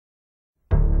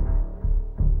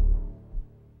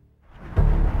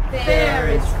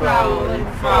spirits foul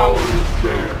and foul is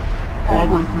there.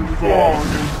 Hovering through fog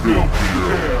and filthy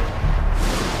air.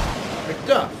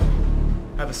 Macduff,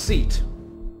 have a seat.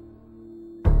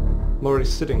 I'm already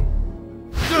sitting.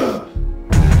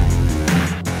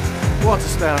 What's the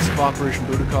status of Operation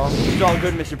Budacom? It's all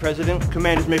good, Mr. President.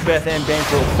 Commanders Macbeth and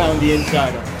Banfield found the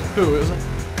insider. Who is it?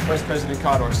 Vice President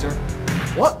Codor, sir.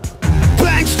 What?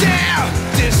 Blank stare,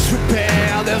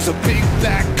 disrepair. There's a big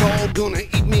black hole gonna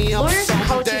eat me up Lawyers and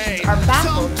someday. politicians are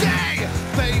baffled. Someday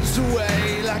fades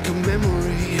away like a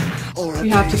memory. Or a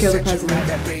You have to kill the place that president. you'd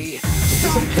rather be. This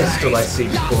is a pistol I see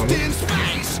before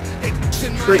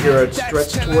me. Trigger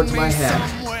stretched towards my head.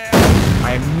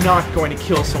 I am not going to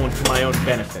kill someone for my own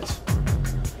benefit.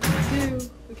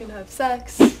 We can have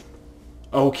sex.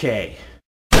 Okay.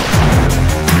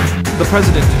 The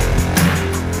president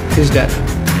is dead.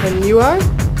 And you are?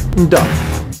 Duff.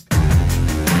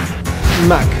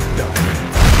 Macduff.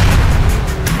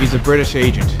 He's a British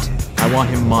agent. I want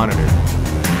him monitored.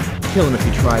 Kill him if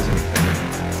he tries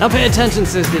anything. Now pay attention,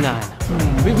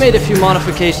 69. We've made a few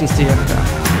modifications to your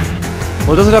craft.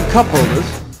 Well, does it have cup holders?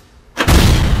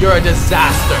 You're a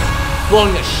disaster,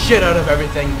 blowing the shit out of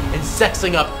everything and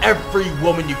sexing up every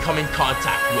woman you come in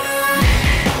contact with.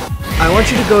 I want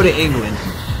you to go to England.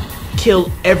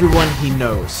 Kill everyone he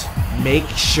knows. Make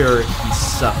sure he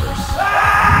suffers.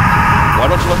 Why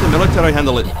don't you let the military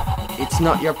handle it? It's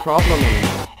not your problem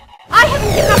anymore. I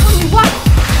haven't given up on you once!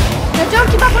 Now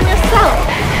don't give up on yourself!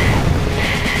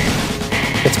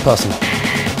 It's personal.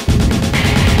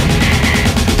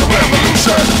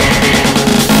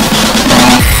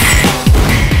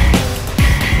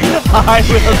 I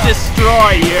will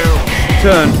destroy you!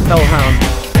 Turn, Hellhound.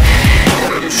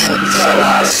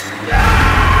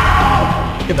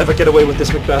 You'll never get away with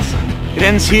this, Macbeth. It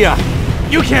ends here.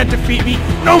 You can't defeat me.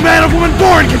 No man or woman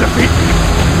born can defeat me.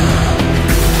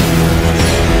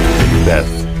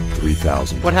 Macbeth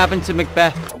 3000. What happened to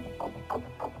Macbeth?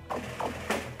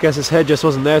 Guess his head just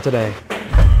wasn't there today.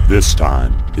 This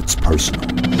time, it's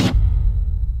personal.